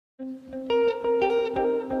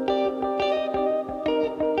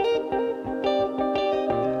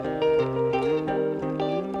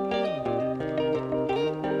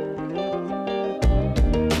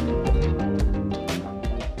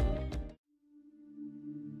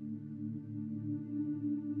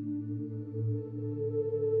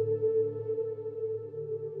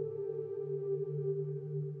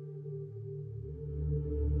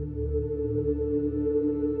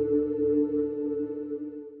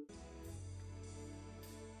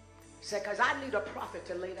Said, because I need a prophet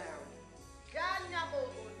to lay down.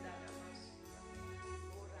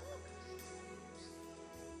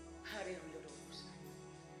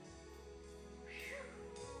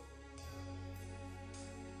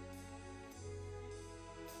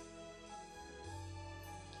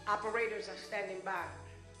 Operators are standing by.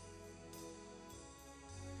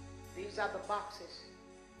 These are the boxes.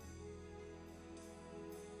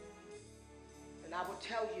 And I will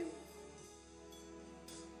tell you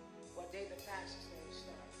what day the fast is going to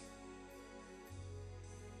start.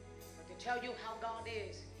 But to tell you how God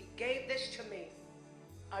is, he gave this to me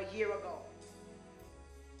a year ago.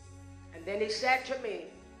 And then he said to me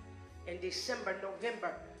in December,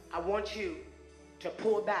 November, I want you to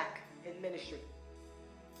pull back in ministry.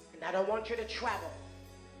 And I don't want you to travel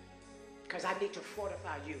because I need to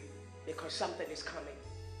fortify you because something is coming.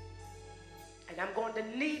 And I'm going to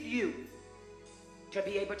need you to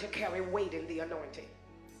be able to carry weight in the anointing.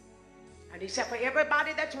 And he said, for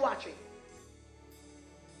everybody that's watching,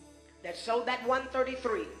 that sold that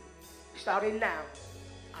 133, starting now,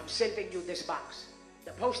 I'm sending you this box.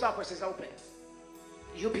 The post office is open.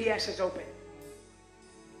 UPS is open.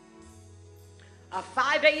 A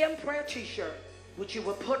 5 a.m. prayer t-shirt, which you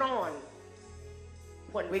will put on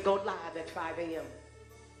when we go live at 5 a.m.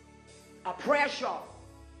 A prayer shawl,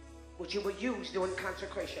 which you will use during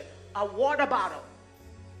consecration. A water bottle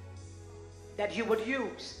that you would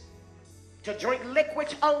use to drink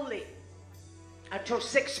liquids only until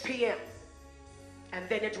 6 p.m. And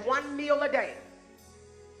then it's 1 meal a day.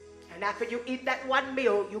 And after you eat that 1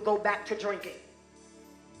 meal, you go back to drinking.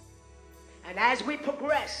 And as we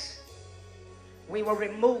progress, we will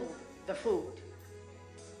remove the food.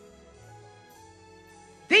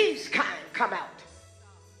 These kind come out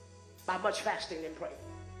by much fasting and prayer.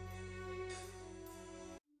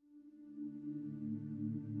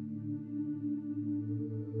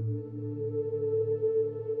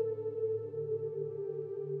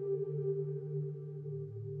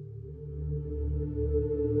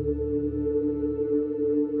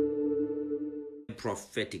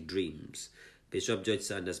 Prophetic dreams. Bishop George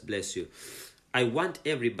Sanders, bless you. I want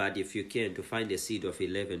everybody, if you can, to find a seed of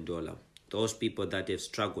 $11. Those people that have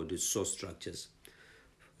struggled with soul fractures,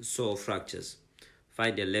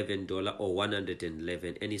 find $11 or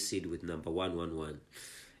 111, any seed with number 111.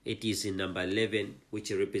 It is in number 11,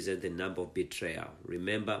 which represents the number of betrayal.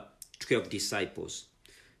 Remember, 12 disciples.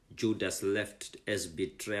 Judas left as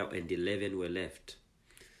betrayal and 11 were left.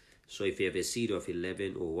 So if you have a seed of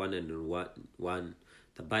 11 or 101,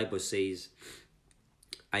 the Bible says,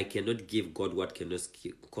 I cannot give God what cannot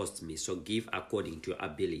cost me. So give according to your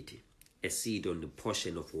ability. A seed on the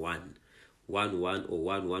portion of 1. 1 1 or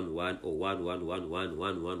 1 1 1 or 1 1 1 1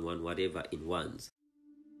 1 1 1, whatever in ones.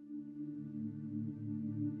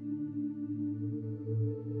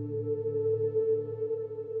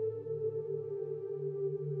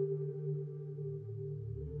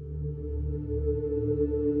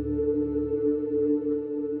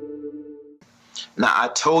 Now, I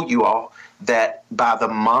told you all that by the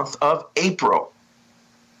month of April,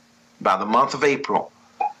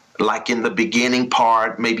 like in the beginning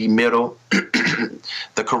part, maybe middle,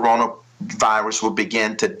 the coronavirus will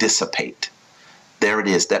begin to dissipate. There it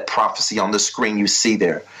is, that prophecy on the screen you see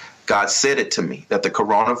there. God said it to me, that the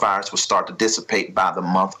coronavirus will start to dissipate by the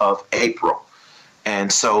month of April.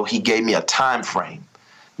 And so he gave me a time frame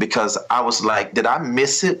because I was like, did I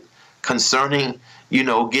miss it concerning,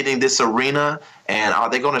 getting this arena? And are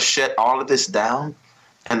they going to shut all of this down?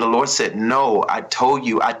 And the Lord said, no, I told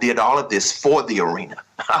you I did all of this for the arena.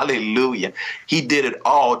 Hallelujah. He did it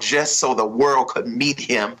all just so the world could meet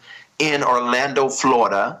him in Orlando,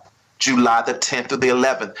 Florida, July the 10th through the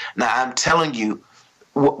 11th. Now, I'm telling you,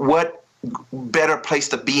 what better place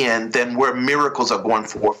to be in than where miracles are going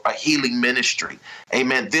forth, a healing ministry.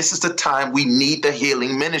 Amen. This is the time we need the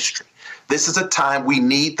healing ministry. This is a time we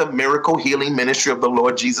need the miracle healing ministry of the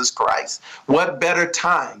Lord Jesus Christ. What better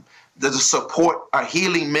time to support a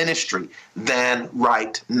healing ministry than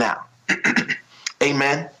right now?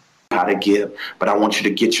 Amen. how to give, but I want you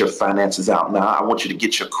to get your finances out now. I want you to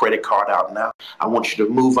get your credit card out now. I want you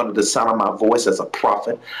to move under the sound of my voice as a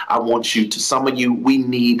prophet. I want you to, some of you, we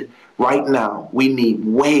need right now, we need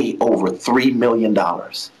way over $3 million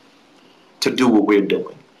to do what we're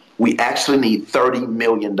doing. We actually need $30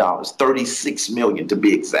 million, $36 million to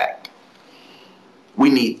be exact. We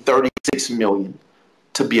need $36 million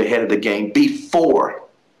to be ahead of the game before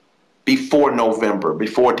November,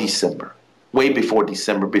 before December, way before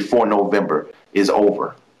December, before November is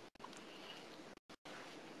over.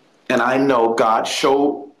 And I know God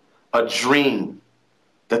showed a dream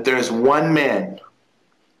that there's one man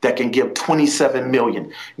that can give 27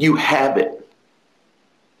 million. You have it.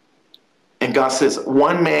 And God says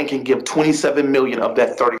one man can give 27 million of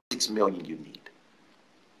that 36 million you need.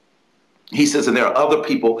 He says, and there are other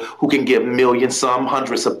people who can give millions, some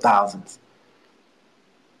hundreds of thousands.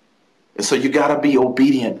 And so you got to be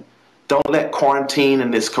obedient. Don't let quarantine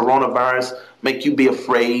and this coronavirus make you be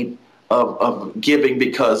afraid of giving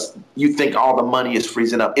because you think all the money is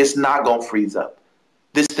freezing up. It's not going to freeze up.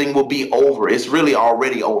 This thing will be over. It's really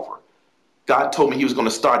already over. God told me he was going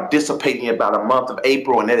to start dissipating about a month of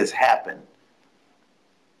April, and it has happened.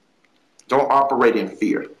 Don't operate in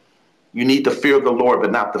fear. You need the fear of the Lord,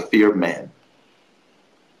 but not the fear of man.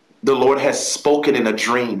 The Lord has spoken in a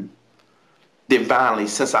dream divinely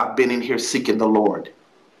since I've been in here seeking the Lord,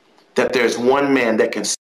 that there's one man that can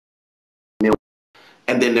sow $1 million,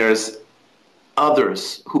 and then there's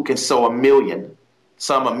others who can sow $1 million,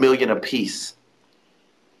 some $1 million apiece.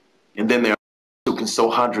 And then there are who can sow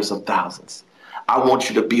hundreds of thousands. I want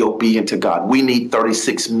you to be obedient to God. We need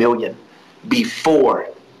 36 million before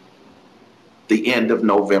the end of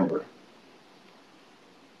November.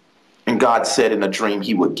 And God said in a dream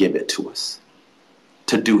he would give it to us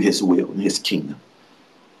to do his will in his kingdom.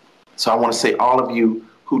 So I want to say, all of you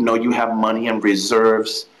who know you have money in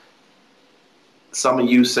reserves, some of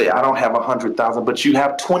you say, I don't have 100,000, but you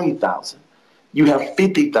have 20,000. You have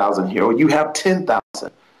 50,000 here, or you have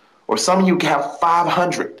 10,000. Or some of you have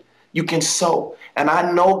 500. You can sow. And I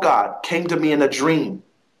know God came to me in a dream,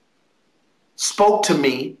 spoke to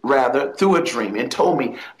me rather through a dream, and told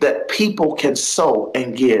me that people can sow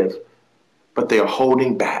and give, but they are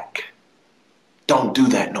holding back. Don't do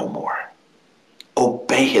that no more.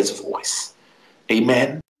 Obey his voice.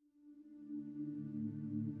 Amen.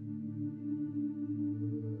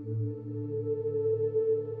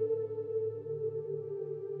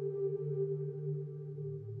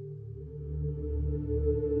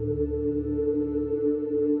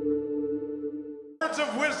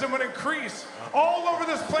 Of wisdom would increase all over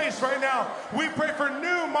this place right now. We pray for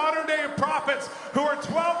new modern day prophets who are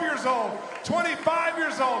 12 years old, 25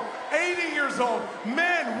 years old, 80 years old,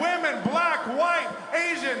 men, women, black, white,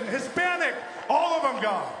 Asian, Hispanic, all of them,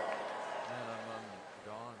 God.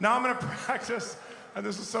 Now I'm going to practice, and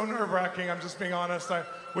this is so nerve-wracking, I'm just being honest.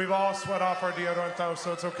 We've all sweat off our deodorant though,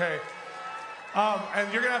 so it's okay.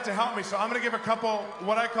 And you're going to have to help me. So I'm going to give a couple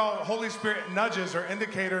what I call Holy Spirit nudges or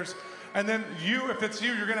indicators. And then you, if it's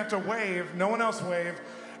you, you're going to have to wave. No one else wave.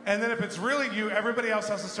 And then if it's really you, everybody else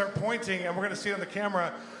has to start pointing, and we're going to see it on the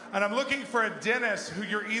camera. And I'm looking for a Dennis who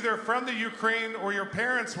you're either from the Ukraine or your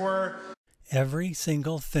parents were. Every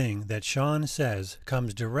single thing that Shawn says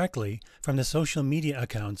comes directly from the social media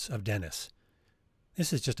accounts of Dennis.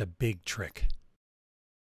 This is just a big trick.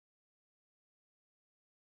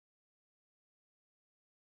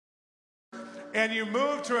 And you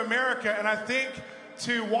moved to America, and I think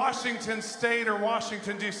to Washington State or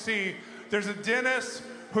Washington, D.C. There's a Dennis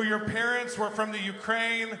who your parents were from the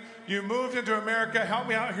Ukraine. You moved into America. Help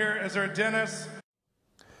me out here. Is there a Dennis?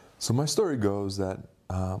 So my story goes that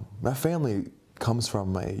my family comes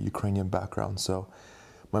from a Ukrainian background. So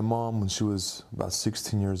my mom, when she was about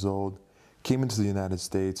 16 years old, came into the United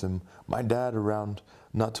States, and my dad around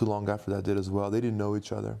not too long after that did as well. They didn't know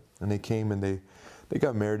each other, and they came and they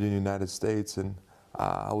got married in the United States, and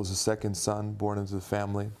I was the second son born into the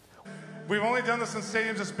family. We've only done this in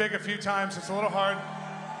stadiums this big a few times. It's a little hard.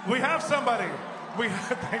 We have somebody.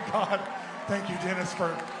 Thank God. Thank you, Dennis,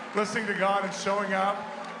 for listening to God and showing up.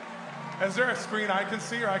 Is there a screen I can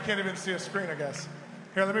see, or I can't even see a screen, I guess?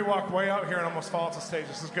 Here, let me walk way out here and almost fall off the stage.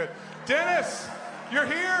 This is good. Dennis, you're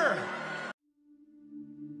here.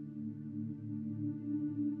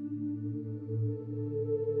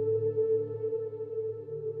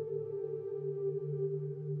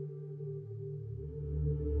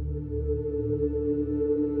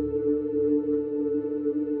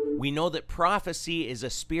 We We know that prophecy is a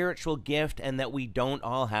spiritual gift and that we don't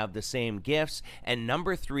all have the same gifts. And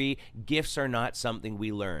number 3, gifts are not something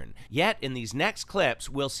we learn. Yet, in these next clips,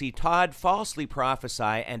 we'll see Todd falsely prophesy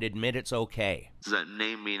and admit it's okay. Does that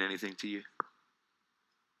name mean anything to you?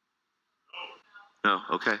 No?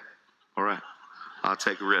 Okay. All right. I'll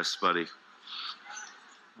take a risk, buddy.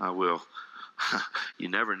 I will. You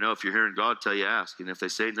never know. If you're hearing God tell you ask, and if they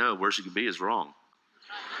say no, worst it can be is wrong.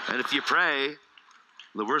 And if you pray,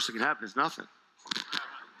 the worst that can happen is nothing.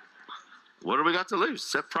 What do we got to lose?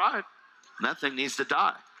 Except pride. And that thing needs to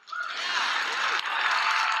die.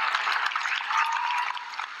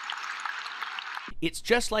 It's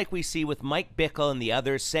just like we see with Mike Bickle and the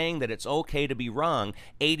others saying that it's okay to be wrong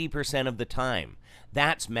 80% of the time.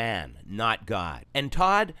 That's man, not God. And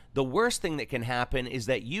Todd, the worst thing that can happen is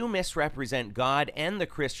that you misrepresent God and the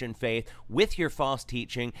Christian faith with your false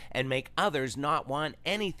teaching and make others not want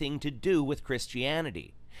anything to do with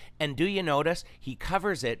Christianity. And do you notice he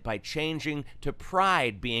covers it by changing to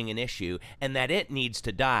pride being an issue and that it needs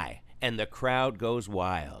to die, and the crowd goes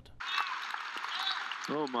wild.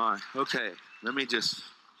 Oh my. Okay. Let me just,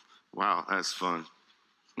 wow, that's fun.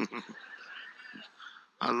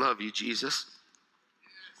 I love you, Jesus.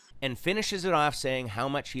 And finishes it off saying how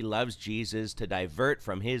much he loves Jesus to divert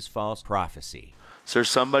from his false prophecy. Is there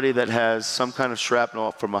somebody that has some kind of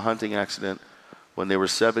shrapnel from a hunting accident when they were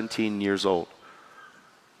 17 years old?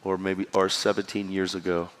 Or 17 years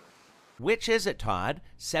ago? Which is it, Todd?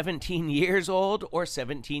 17 years old or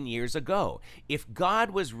 17 years ago? If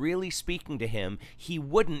God was really speaking to him, he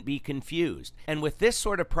wouldn't be confused. And with this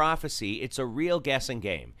sort of prophecy, it's a real guessing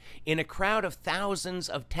game. In a crowd of thousands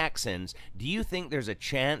of Texans, do you think there's a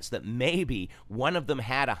chance that maybe one of them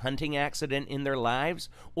had a hunting accident in their lives?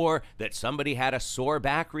 Or that somebody had a sore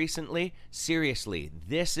back recently? Seriously,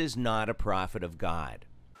 this is not a prophet of God.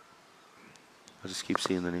 I just keep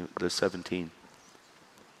seeing the 17.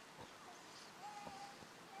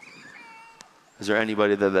 Is there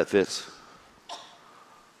anybody that fits?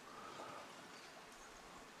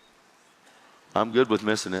 I'm good with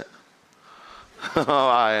missing it. Oh,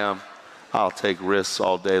 I am. I'll take risks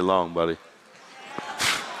all day long, buddy.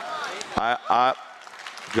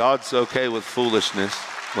 God's okay with foolishness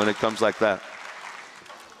when it comes like that.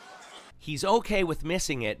 He's okay with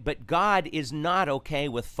missing it, but God is not okay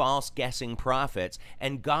with false guessing prophets,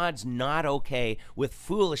 and God's not okay with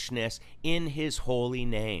foolishness in his holy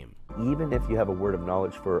name. Even if you have a word of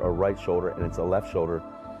knowledge for a right shoulder and it's a left shoulder,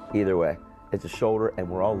 either way, it's a shoulder, and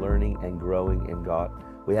we're all learning and growing in God.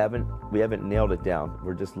 We haven't nailed it down.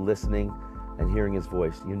 We're just listening and hearing his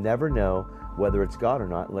voice. You never know whether it's God or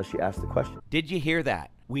not unless you ask the question. Did you hear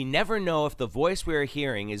that? We never know if the voice we are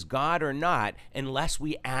hearing is God or not unless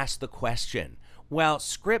we ask the question. Well,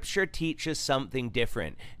 Scripture teaches something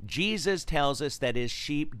different. Jesus tells us that his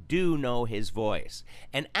sheep do know his voice.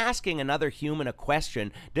 And asking another human a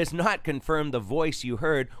question does not confirm the voice you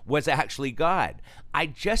heard was actually God. I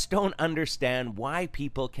just don't understand why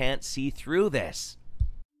people can't see through this.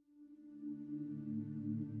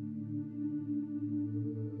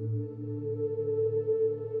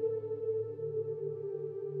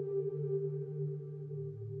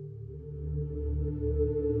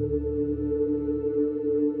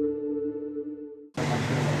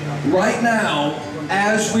 Right now,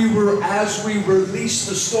 as we release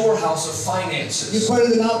the storehouse of finances, he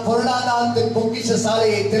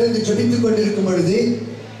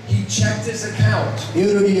checked his account.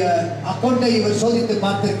 And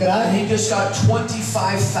he just got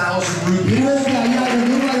 25,000 rupees.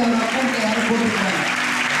 25,000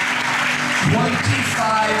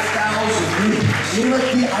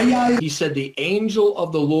 rupees. He said the angel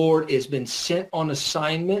of the Lord has been sent on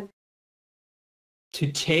assignment to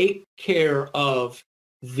take care of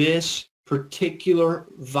this particular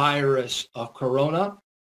virus of corona.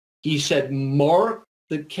 He said, mark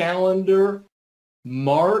the calendar,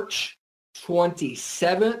 March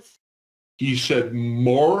 27th. He said,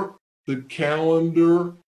 mark the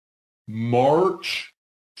calendar, March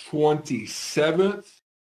 27th.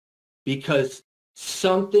 Because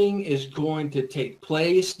something is going to take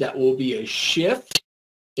place that will be a shift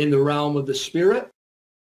in the realm of the spirit.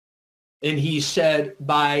 And he said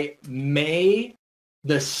by May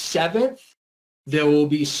the 7th, there will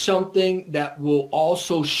be something that will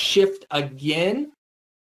also shift again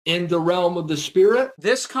in the realm of the spirit.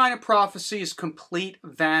 This kind of prophecy is complete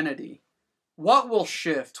vanity. What will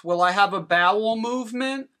shift? Will I have a bowel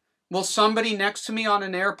movement? Will somebody next to me on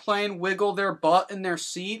an airplane wiggle their butt in their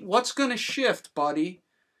seat? What's going to shift, buddy?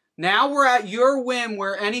 Now we're at your whim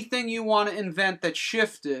where anything you want to invent that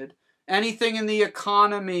shifted, anything in the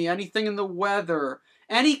economy, anything in the weather,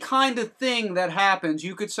 Any kind of thing that happens,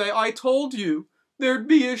 you could say, I told you there'd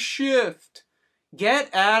be a shift.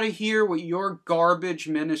 Get out of here with your garbage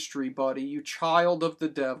ministry, buddy, you child of the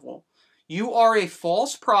devil. You are a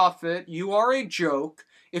false prophet. You are a joke.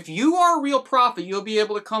 If you are a real prophet, you'll be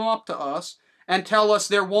able to come up to us and tell us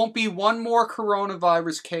there won't be one more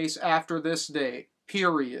coronavirus case after this date,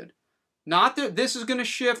 period. Not that this is going to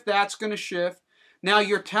shift, that's going to shift. Now,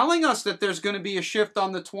 you're telling us that there's going to be a shift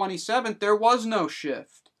on the 27th. There was no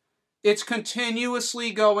shift. It's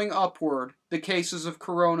continuously going upward, the cases of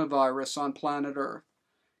coronavirus on planet Earth.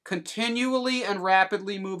 Continually and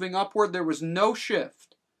rapidly moving upward. There was no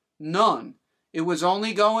shift. None. It was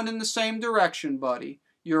only going in the same direction, buddy.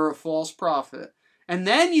 You're a false prophet. And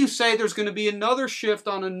then you say there's going to be another shift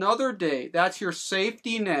on another day. That's your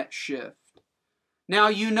safety net shift. Now,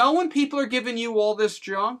 you know when people are giving you all this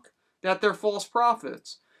junk, that they're false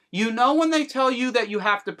prophets. You know when they tell you that you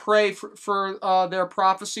have to pray for their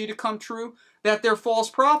prophecy to come true, that they're false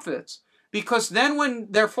prophets. Because then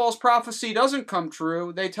when their false prophecy doesn't come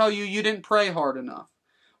true, they tell you you didn't pray hard enough.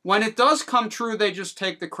 When it does come true, they just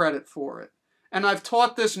take the credit for it. And I've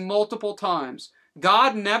taught this multiple times.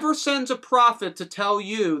 God never sends a prophet to tell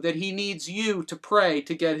you that he needs you to pray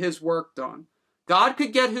to get his work done. God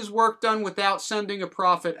could get his work done without sending a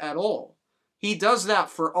prophet at all. He does that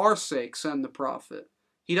for our sake, send the prophet.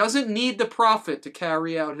 He doesn't need the prophet to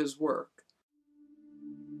carry out his work.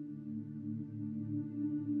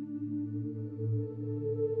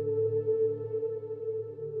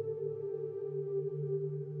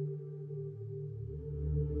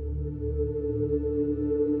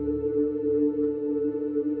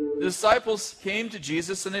 The disciples came to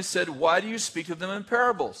Jesus and they said, why do you speak to them in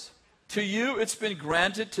parables? To you it's been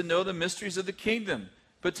granted to know the mysteries of the kingdom,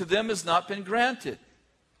 but to them has not been granted.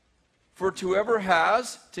 For to whoever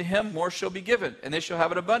has, to him more shall be given, and they shall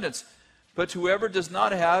have an abundance. But to whoever does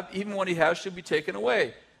not have, even what he has shall be taken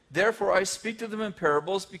away. Therefore I speak to them in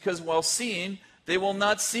parables, because while seeing, they will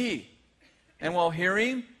not see. And while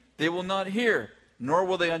hearing, they will not hear, nor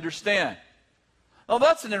will they understand. Now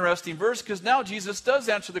that's an interesting verse, because now Jesus does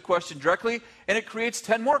answer the question directly, and it creates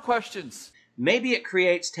 10 more questions. Maybe it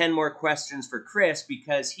creates 10 more questions for Kris,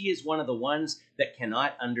 because he is one of the ones that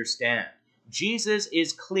cannot understand. Jesus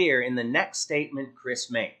is clear in the next statement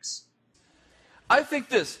Kris makes. I think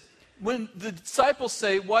this, when the disciples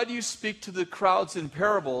say, why do you speak to the crowds in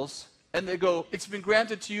parables? And they go, it's been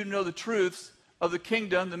granted to you to know the truths of the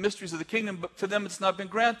kingdom, the mysteries of the kingdom, but to them it's not been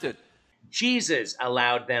granted. Jesus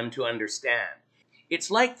allowed them to understand.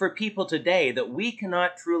 It's like for people today that we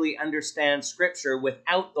cannot truly understand Scripture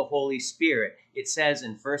without the Holy Spirit. It says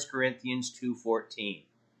in 1 Corinthians 2:14.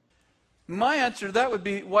 My answer to that would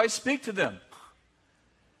be, why speak to them?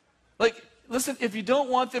 Like, listen, if you don't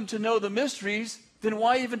want them to know the mysteries, then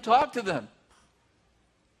why even talk to them?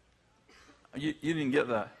 You didn't get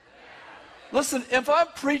that. Listen, if I'm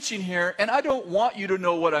preaching here and I don't want you to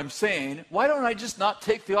know what I'm saying, why don't I just not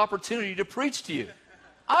take the opportunity to preach to you?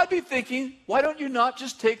 I'd be thinking, why don't you not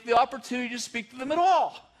just take the opportunity to speak to them at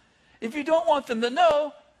all? If you don't want them to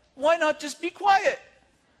know, why not just be quiet?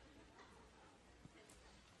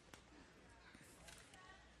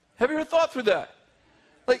 Have you ever thought through that?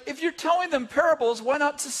 Like, if you're telling them parables, why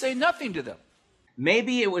not just say nothing to them?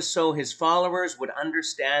 Maybe it was so his followers would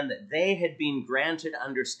understand that they had been granted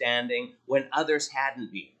understanding when others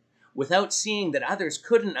hadn't been. Without seeing that others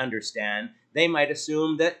couldn't understand, they might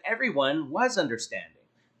assume that everyone was understanding.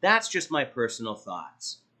 That's just my personal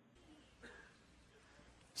thoughts.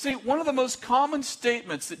 See, one of the most common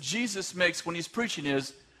statements that Jesus makes when he's preaching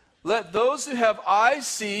is, let those who have eyes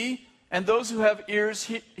see, and those who have ears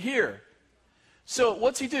hear. So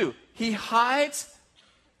what's he do? He hides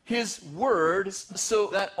his word so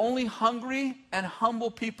that only hungry and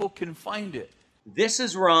humble people can find it. This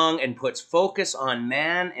is wrong and puts focus on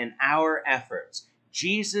man and our efforts.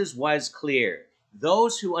 Jesus was clear.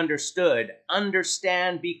 Those who understood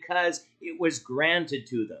understand because it was granted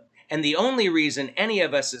to them. And the only reason any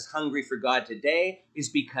of us is hungry for God today is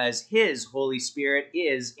because his Holy Spirit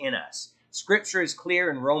is in us. Scripture is clear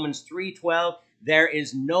in Romans 3:12, there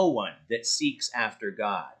is no one that seeks after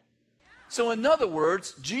God. So in other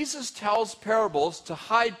words, Jesus tells parables to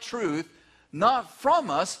hide truth, not from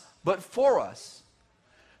us, but for us.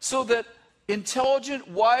 So that intelligent,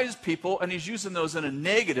 wise people, and he's using those in a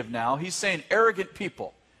negative now, he's saying arrogant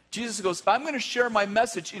people. Jesus goes, I'm going to share my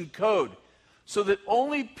message in code so that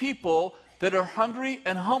only people that are hungry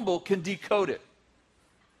and humble can decode it.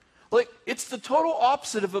 Like, it's the total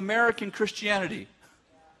opposite of American Christianity.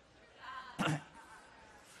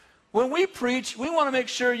 When we preach, we want to make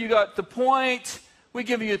sure you got the point. We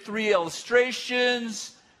give you 3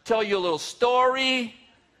 illustrations, tell you a little story,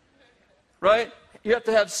 right? You have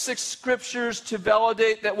to have 6 scriptures to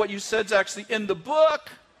validate that what you said is actually in the book.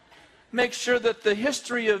 Make sure that the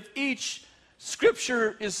history of each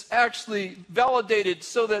scripture is actually validated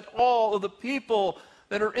so that all of the people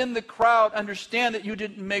that are in the crowd understand that you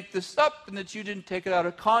didn't make this up and that you didn't take it out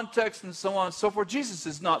of context and so on and so forth. Jesus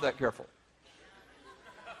is not that careful.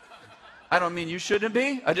 I don't mean you shouldn't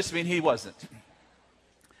be. I just mean he wasn't.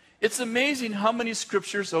 It's amazing how many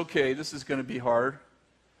scriptures, okay, this is going to be hard.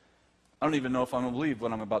 I don't even know if I'm going to believe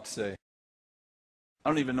what I'm about to say. I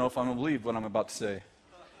don't even know if I'm going to believe what I'm about to say.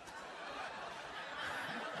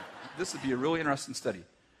 This would be a really interesting study.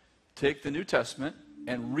 Take the New Testament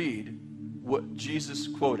and read what Jesus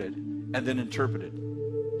quoted and then interpreted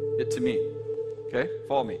it to mean. Okay?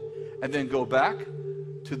 Follow me. And then go back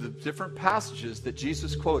to the different passages that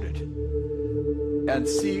Jesus quoted and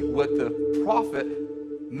see what the prophet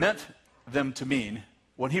meant them to mean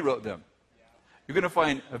when he wrote them. You're going to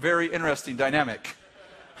find a very interesting dynamic.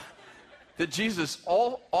 That Jesus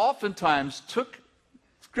oftentimes took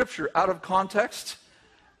scripture out of context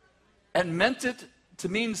and meant it to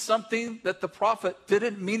mean something that the prophet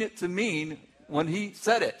didn't mean it to mean when he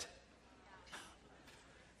said it.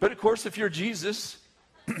 But of course, if you're Jesus,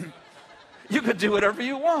 you could do whatever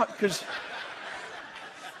you want, because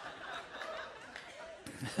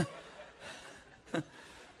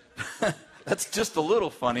that's just a little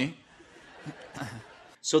funny.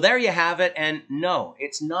 So there you have it, and no,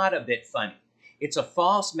 it's not a bit funny. It's a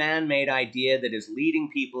false man-made idea that is leading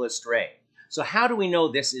people astray. So how do we know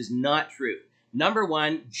this is not true? Number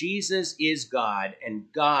one, Jesus is God, and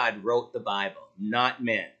God wrote the Bible, not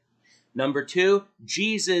men. Number two,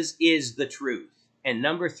 Jesus is the truth. And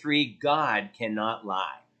number three, God cannot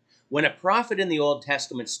lie. When a prophet in the Old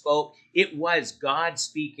Testament spoke, it was God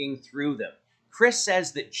speaking through them. Kris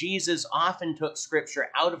says that Jesus often took scripture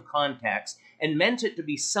out of context and meant it to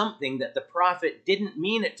be something that the prophet didn't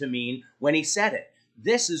mean it to mean when he said it.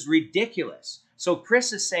 This is ridiculous. So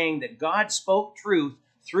Kris is saying that God spoke truth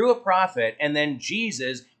through a prophet, and then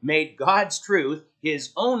Jesus made God's truth,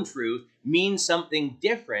 his own truth, mean something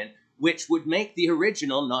different, which would make the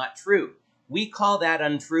original not true. We call that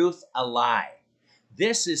untruth a lie.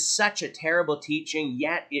 This is such a terrible teaching,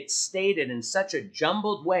 yet it's stated in such a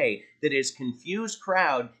jumbled way that his confused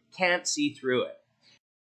crowd can't see through it.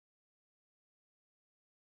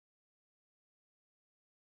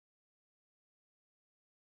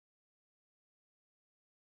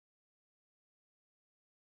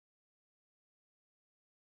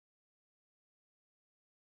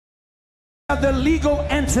 The legal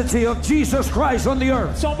entity of Jesus Christ on the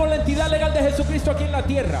earth. Somos la entidad legal de Jesucristo aquí en la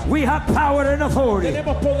tierra. We have power and authority.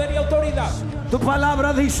 Tenemos poder y autoridad. Tu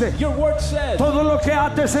palabra dice, Your word says, todo lo que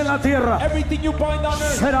ates en la tierra everything you bind on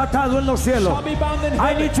earth será atado en los cielos. shall be bound in I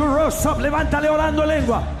heaven. need to rise up. Levántale orando en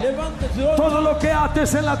lengua. Todo lo que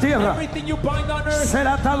ates en la tierra Everything you bind on earth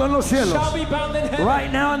será atado en los cielos. shall be bound in heaven.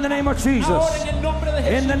 Right now, in the name of Jesus, Ahora en el nombre de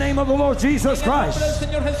Jesús, in the name of the Lord Jesus en el nombre Christ, del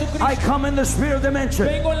Señor Jesucristo, I come in the spirit dimension.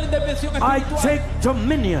 vengo en la dimensión I espiritual. take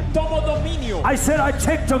dominion. Tomo dominio. I said I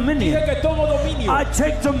take dominion. Dije que tomo dominio. I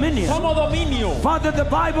take dominion. Tomo dominio. Father, the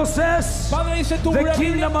Bible says Padre, dice tu the Biblia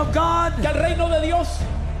kingdom of God, que el reino de Dios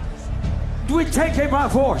we take it by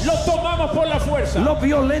force. lo tomamos por la fuerza. Los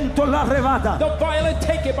violentos la arrebatan. The violent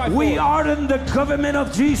take it by force. We are in the government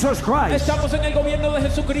of Jesus Christ. Estamos en el gobierno de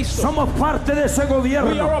Jesucristo. Somos parte de ese We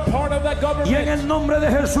gobierno. are a part of that government. Y en el nombre de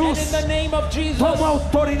And in Jesús, the name of Jesus, tomo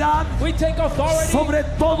autoridad we take authority sobre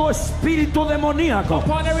todo espíritu demoníaco.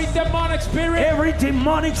 upon every demonic spirit, Every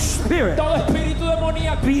demonic spirit todo espíritu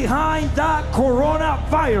demoníaco behind that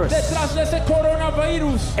coronavirus. detrás de ese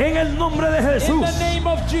coronavirus. En el nombre de In Jesús, the name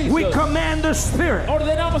of Jesus, we command the spirit,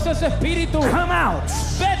 ordenamos ese espíritu. come out,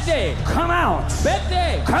 Vete, come out,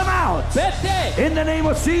 vete, come out. vete. In the name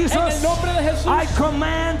of En el Jesus, nombre de Jesús, I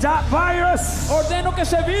command that virus, ordeno que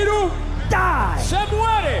ese virus die, se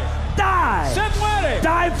muere, die, se muere,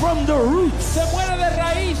 die from the roots, se muere de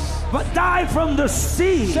raíz, but die from the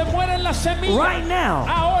seed se muere en la semilla. right now.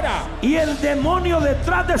 Ahora, Y el demonio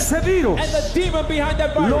detrás de ese virus and the demon behind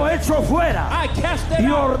that virus, lo echo fuera. I cast it Y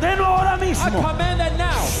out. ordeno ahora I mismo, command it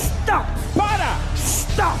now. stop, Para,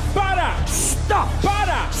 stop, para, stop,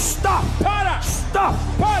 para, stop, para, stop.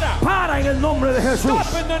 para. Para en el nombre de Jesús.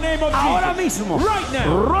 Stop in the name of Ahora Jesus. mismo Right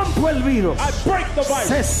now, rompo el virus. I break the virus.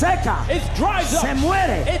 Se seca, It dries se up.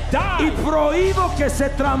 muere It dies. y prohíbo que se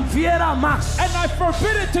transfiera más. And I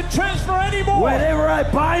forbid it to transfer anymore. Whatever I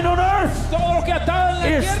bind on earth Todo lo que atado en la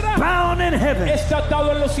is tierra bound in heaven. está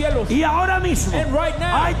atado en los cielos. Y ahora mismo And right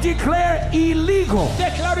now, I declare illegal,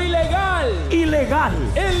 declaro ilegal, ilegal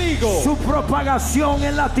illegal, su propagación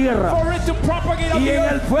en la tierra. for it to propagate on y the en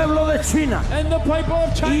el earth. pueblo de China. And the people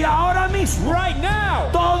of China. Y ahora mismo, right now,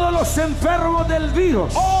 todos los enfermos del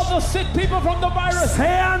virus all the sick people from the virus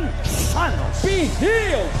sean sanos. be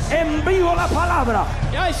healed. Envío la palabra.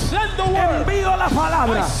 I send the word. Envío la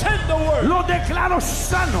palabra. I send the word. Lo declaro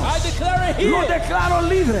sanos. I declare it healed. Lo declaro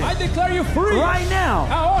libre. I declare you free. Right now.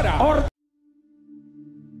 Ahora.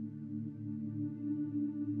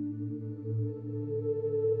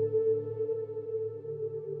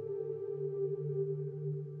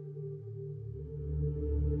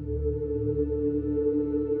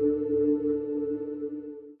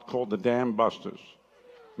 Called the Dam Busters.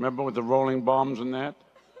 Remember with the rolling bombs and that?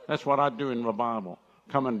 That's what I do in revival.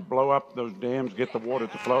 Come and blow up those dams, get the water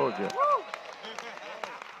to flow again.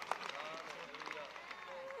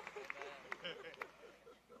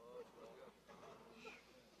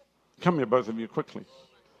 Come here, both of you, quickly.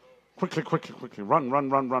 Quickly, quickly, quickly. Run, run,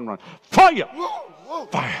 run, run, run. Fire!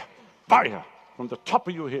 Fire! Fire! From the top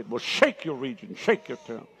of your head will shake your region, shake your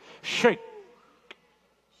town. Shake.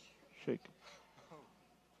 Shake.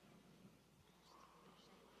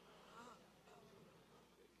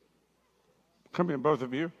 Come here, both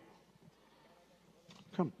of you.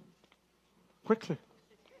 Come. Quickly.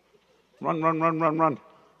 Run, run, run, run, run.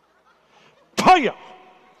 Fire!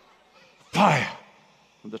 Fire!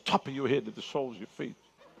 From the top of your head to the soles of your feet.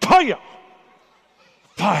 Fire!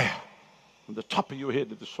 Fire! From the top of your head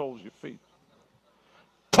to the soles of your feet.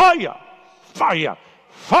 Fire! Fire!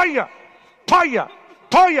 Fire! Fire!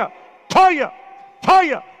 Fire! Fire!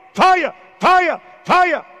 Fire! Fire! Fire!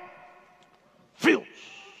 Fire! Fields!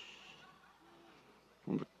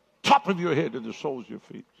 From the top of your head to the soles of your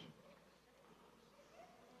feet.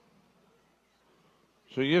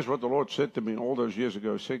 So here's what the Lord said to me all those years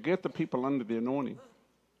ago. He said, get the people under the anointing.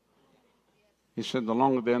 He said, the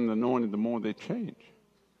longer they're in the anointing, the more they change.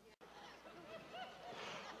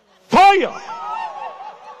 Fire!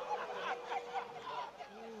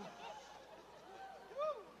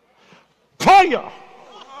 Fire!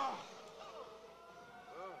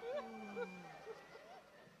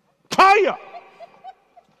 Fire!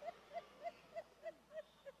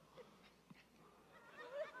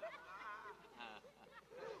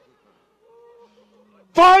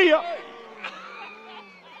 Fire!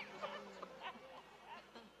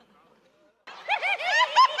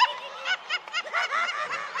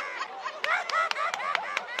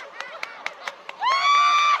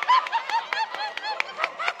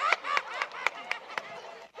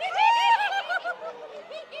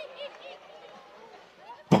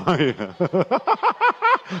 Fire!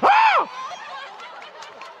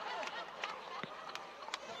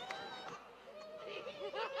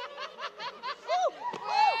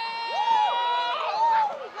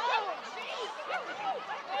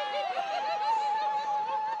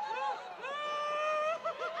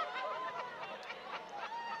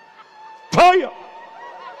 Fire!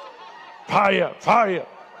 Fire! Fire!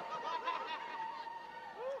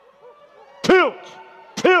 Field!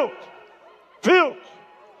 Field! Field!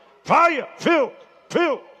 Fire! Field!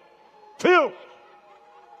 Field! Field!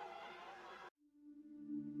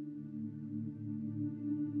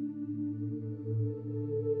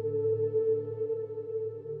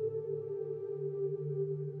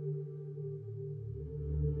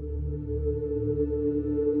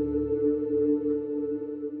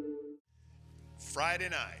 Friday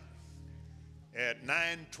night at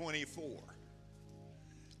 9:24.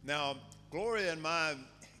 Now, Gloria and my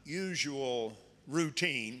usual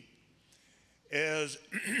routine is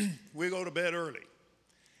we go to bed early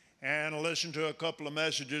and listen to a couple of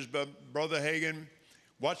messages by Brother Hagin,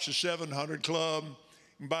 watch the 700 Club,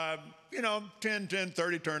 and by,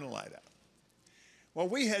 10:30, turn the light out. Well,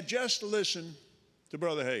 we had just listened to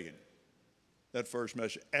Brother Hagin, that first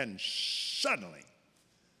message, and suddenly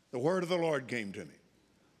the word of the Lord came to me.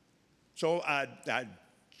 So I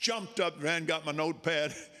jumped up, ran, got my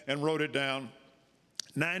notepad, and wrote it down.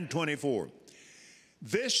 9:24.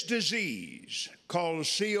 This disease called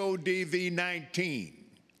COVID-19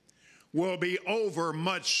 will be over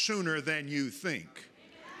much sooner than you think.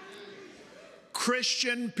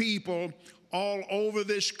 Christian people all over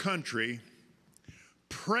this country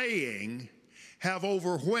praying have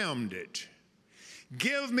overwhelmed it.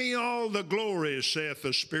 Give me all the glory, saith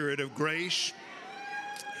the Spirit of grace.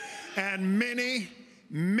 And many,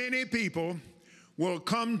 many people will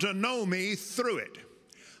come to know me through it.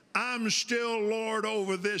 I'm still Lord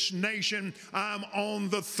over this nation. I'm on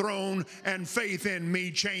the throne, and faith in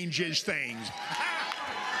me changes things.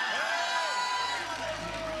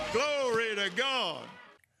 Glory to God.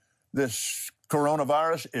 This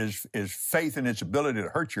coronavirus is faith in its ability to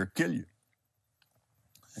hurt you or kill you.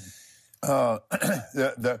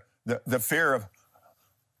 The The fear of,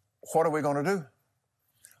 what are we going to do?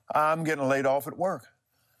 I'm getting laid off at work.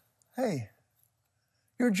 Hey,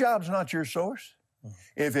 your job's not your source.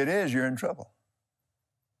 If it is, you're in trouble.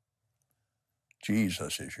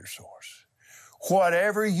 Jesus is your source.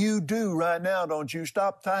 Whatever you do right now, don't you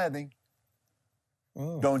stop tithing.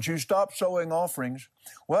 Don't you stop sowing offerings.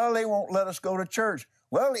 Well, they won't let us go to church.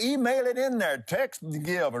 Well, email it in there, text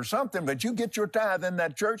give or something, but you get your tithe in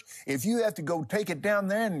that church. If you have to go take it down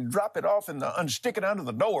there and drop it off and stick it under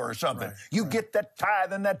the door or something, you get that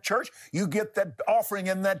tithe in that church, you get that offering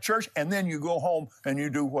in that church, and then you go home and you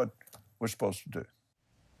do what we're supposed to do.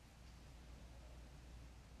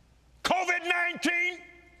 COVID-19.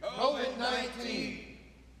 COVID-19.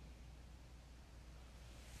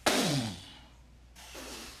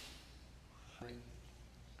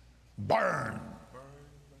 Burn.